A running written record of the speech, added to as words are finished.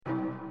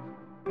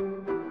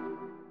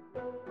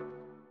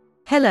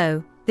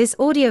Hello, this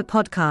audio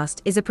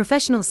podcast is a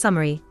professional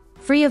summary,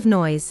 free of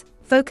noise,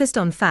 focused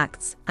on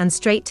facts, and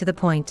straight to the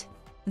point.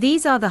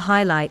 These are the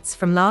highlights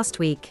from last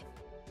week.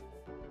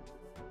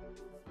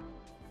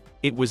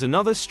 It was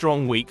another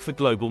strong week for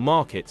global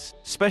markets,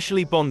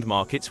 especially bond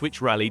markets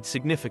which rallied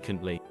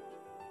significantly.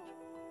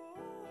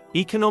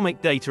 Economic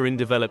data in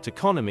developed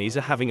economies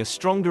are having a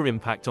stronger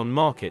impact on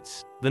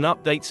markets than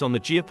updates on the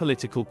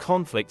geopolitical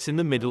conflicts in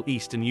the Middle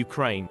East and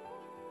Ukraine.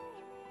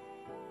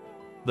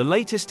 The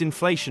latest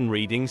inflation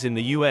readings in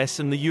the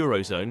US and the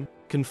Eurozone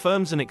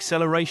confirms an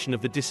acceleration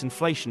of the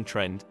disinflation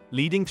trend,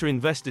 leading to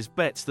investors'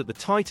 bets that the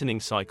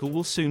tightening cycle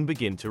will soon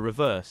begin to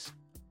reverse.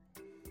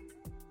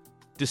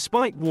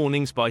 Despite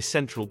warnings by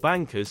central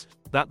bankers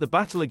that the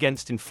battle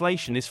against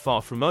inflation is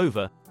far from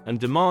over, and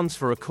demands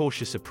for a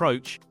cautious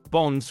approach,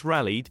 bonds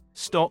rallied,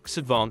 stocks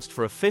advanced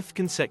for a fifth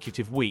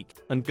consecutive week,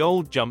 and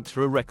gold jumped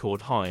to a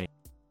record high.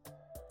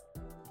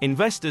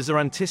 Investors are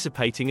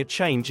anticipating a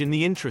change in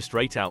the interest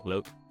rate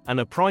outlook, and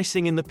are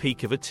pricing in the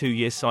peak of a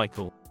two-year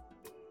cycle.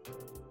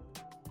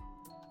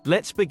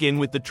 Let's begin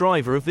with the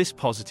driver of this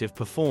positive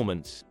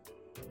performance.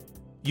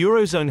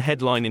 Eurozone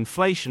headline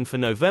inflation for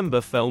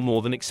November fell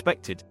more than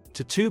expected,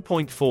 to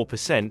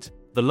 2.4%,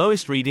 the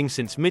lowest reading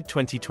since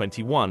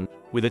mid-2021,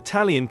 with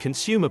Italian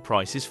consumer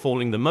prices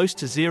falling the most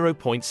to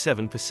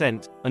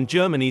 0.7%, and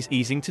Germany's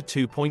easing to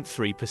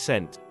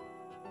 2.3%.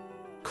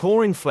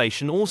 Core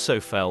inflation also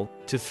fell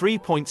to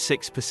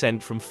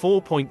 3.6% from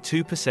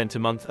 4.2% a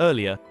month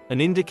earlier, an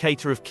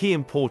indicator of key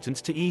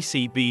importance to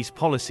ECB's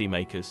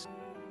policymakers.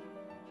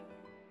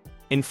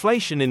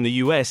 Inflation in the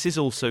US is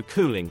also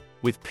cooling,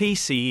 with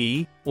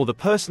PCE, or the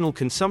Personal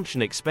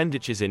Consumption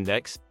Expenditures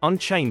Index,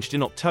 unchanged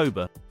in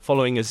October,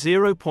 following a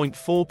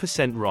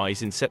 0.4%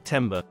 rise in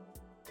September.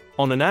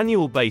 On an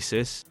annual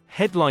basis,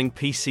 headline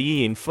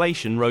PCE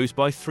inflation rose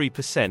by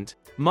 3%,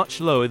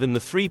 much lower than the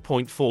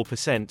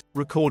 3.4%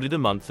 recorded a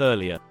month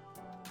earlier.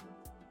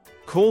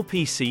 Core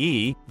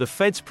PCE, the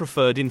Fed's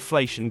preferred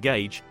inflation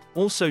gauge,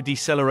 also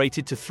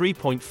decelerated to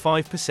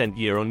 3.5%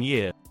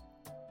 year-on-year.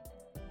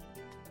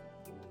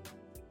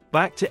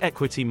 Back to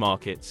equity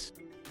markets.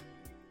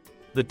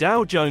 The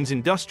Dow Jones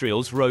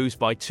Industrials rose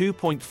by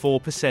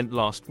 2.4%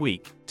 last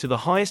week, to the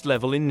highest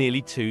level in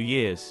nearly 2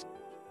 years.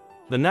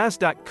 The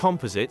Nasdaq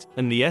Composite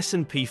and the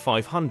S&P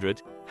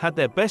 500 had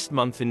their best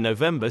month in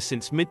November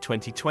since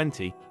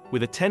mid-2020,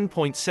 with a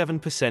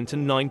 10.7%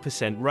 and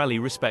 9% rally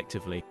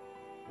respectively.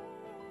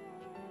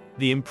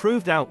 The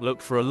improved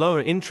outlook for a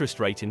lower interest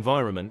rate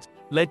environment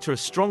led to a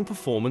strong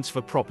performance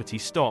for property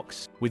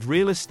stocks, with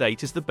real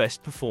estate as the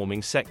best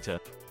performing sector.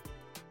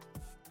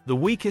 The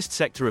weakest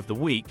sector of the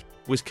week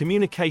was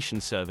communication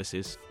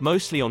services,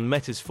 mostly on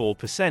Meta's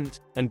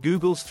 4% and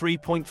Google's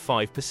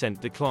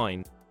 3.5%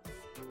 decline.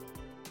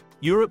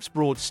 Europe's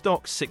broad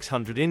Stoxx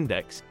 600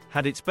 index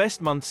had its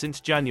best month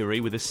since January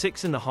with a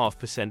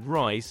 6.5%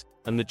 rise,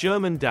 and the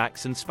German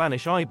DAX and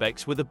Spanish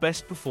IBEX were the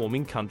best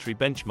performing country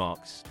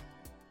benchmarks.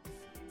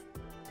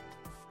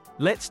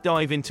 Let's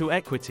dive into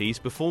equities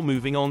before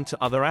moving on to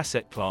other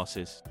asset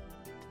classes.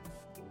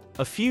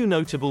 A few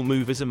notable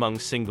movers among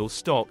single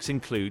stocks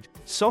include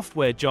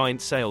software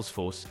giant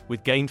Salesforce,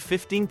 which gained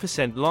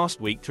 15%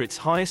 last week to its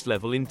highest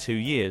level in 2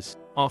 years,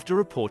 after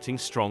reporting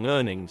strong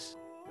earnings.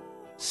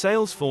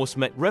 Salesforce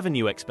met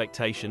revenue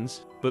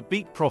expectations, but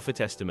beat profit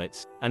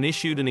estimates, and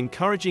issued an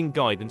encouraging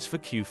guidance for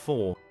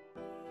Q4.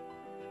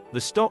 The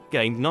stock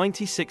gained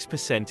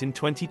 96% in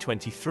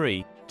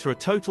 2023, to a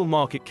total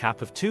market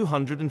cap of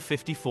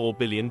 $254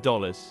 billion.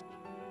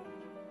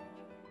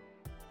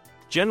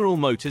 General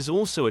Motors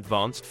also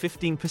advanced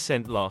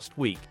 15% last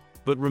week,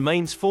 but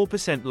remains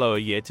 4% lower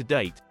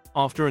year-to-date,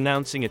 after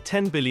announcing a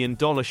 $10 billion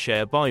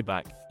share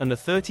buyback, and a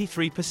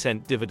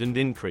 33% dividend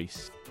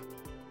increase.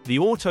 The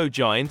auto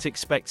giant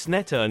expects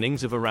net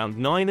earnings of around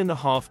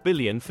 $9.5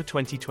 billion for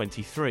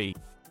 2023.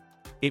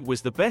 It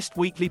was the best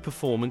weekly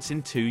performance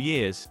in 2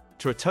 years,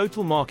 to a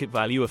total market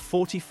value of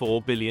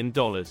 $44 billion.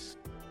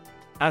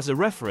 As a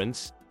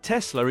reference,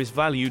 Tesla is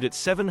valued at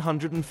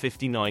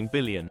 $759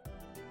 billion.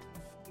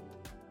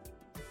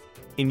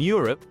 In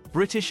Europe,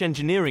 British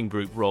engineering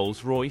group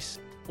Royce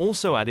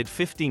also added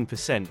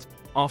 15%,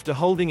 after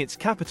holding its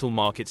Capital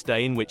Markets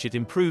Day in which it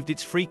improved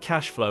its free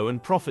cash flow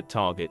and profit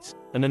targets,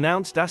 and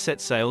announced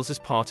asset sales as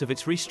part of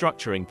its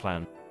restructuring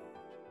plan.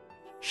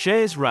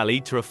 Shares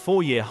rallied to a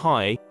 4-year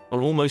high,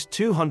 or almost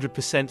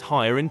 200%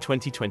 higher in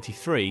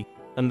 2023,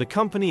 and the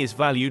company is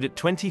valued at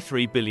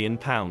 £23 billion.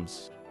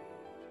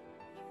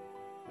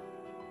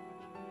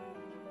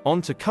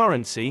 On to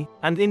currency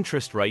and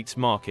interest rates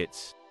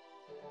markets.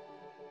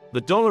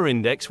 The dollar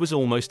index was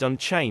almost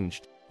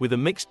unchanged, with a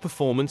mixed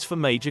performance for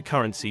major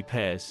currency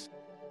pairs.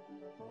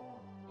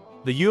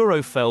 The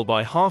euro fell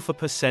by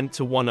 0.5%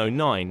 to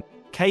 109,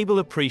 cable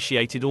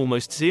appreciated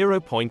almost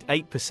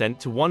 0.8%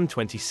 to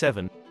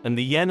 127, and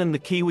the yen and the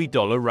Kiwi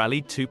dollar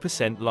rallied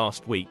 2%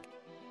 last week.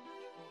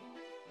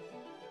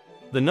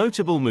 The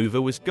notable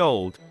mover was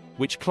gold,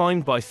 which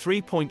climbed by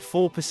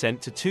 3.4%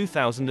 to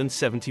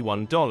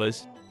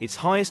 $2,071, its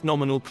highest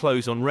nominal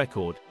close on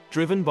record,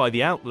 driven by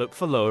the outlook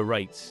for lower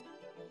rates.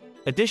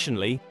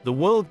 Additionally, the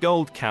World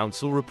Gold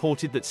Council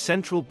reported that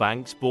central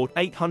banks bought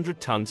 800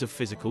 tons of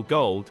physical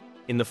gold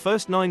in the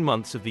first 9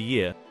 months of the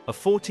year, a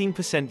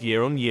 14%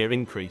 year-on-year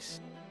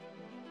increase.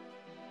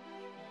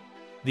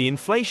 The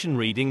inflation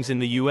readings in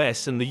the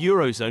US and the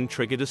Eurozone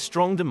triggered a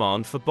strong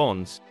demand for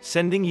bonds,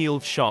 sending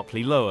yields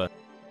sharply lower.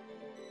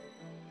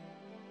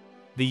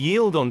 The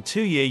yield on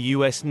 2-year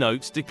US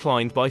notes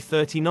declined by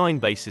 39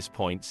 basis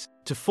points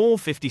to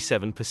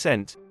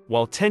 4.57%,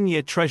 while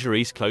 10-year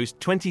Treasuries closed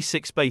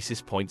 26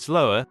 basis points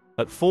lower,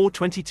 at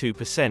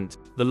 4.22%,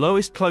 the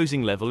lowest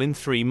closing level in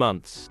 3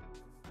 months.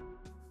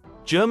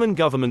 German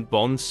government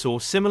bonds saw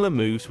similar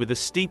moves with a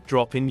steep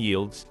drop in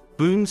yields.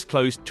 Bunds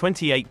closed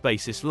 28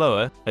 basis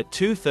lower, at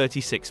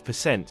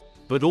 2.36%,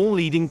 but all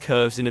leading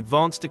curves in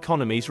advanced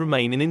economies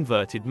remain in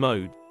inverted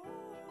mode.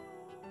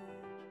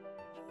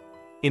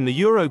 In the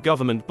Euro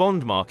government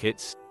bond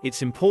markets,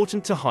 it's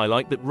important to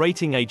highlight that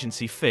rating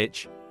agency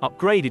Fitch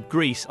upgraded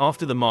Greece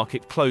after the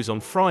market close on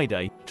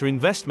Friday to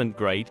investment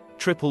grade,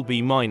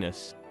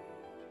 BBB-.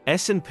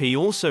 S&P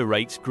also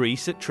rates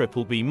Greece at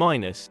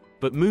BBB-,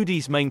 but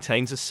Moody's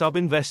maintains a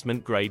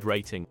sub-investment grade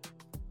rating.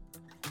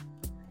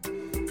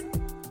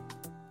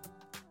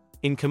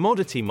 In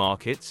commodity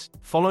markets,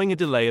 following a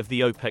delay of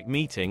the OPEC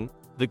meeting,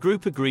 the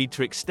group agreed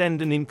to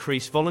extend and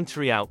increase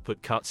voluntary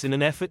output cuts in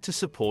an effort to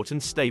support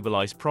and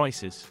stabilize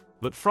prices.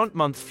 But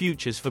front-month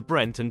futures for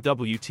Brent and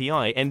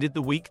WTI ended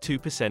the week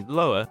 2%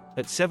 lower,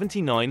 at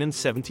 $79 and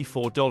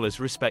 $74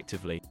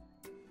 respectively.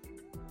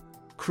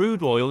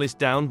 Crude oil is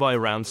down by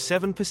around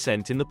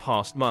 7% in the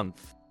past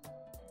month.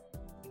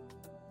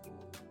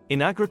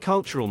 In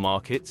agricultural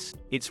markets,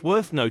 it's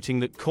worth noting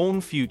that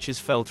corn futures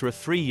fell to a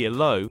 3-year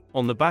low,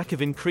 on the back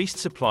of increased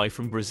supply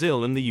from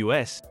Brazil and the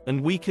US, and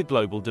weaker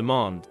global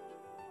demand.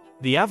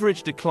 The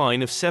average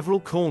decline of several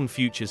corn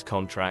futures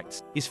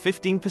contracts is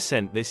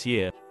 15% this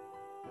year.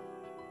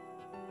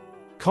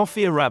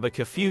 Coffee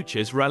Arabica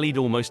futures rallied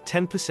almost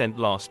 10%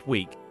 last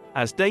week,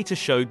 as data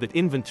showed that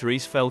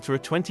inventories fell to a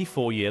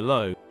 24-year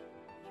low.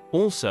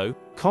 Also,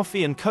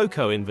 coffee and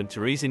cocoa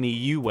inventories in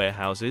EU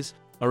warehouses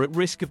are at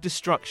risk of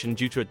destruction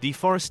due to a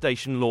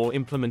deforestation law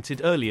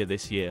implemented earlier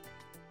this year.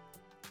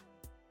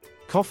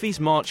 Coffee's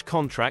March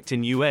contract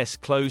in US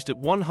closed at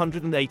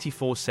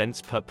 184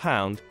 cents per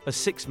pound, a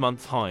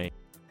 6-month high.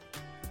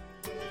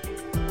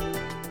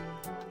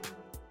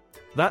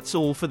 That's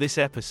all for this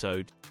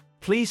episode.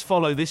 Please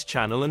follow this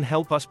channel and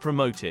help us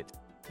promote it.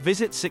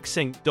 Visit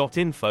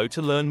succinct.info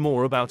to learn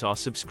more about our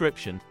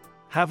subscription.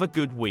 Have a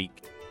good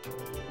week.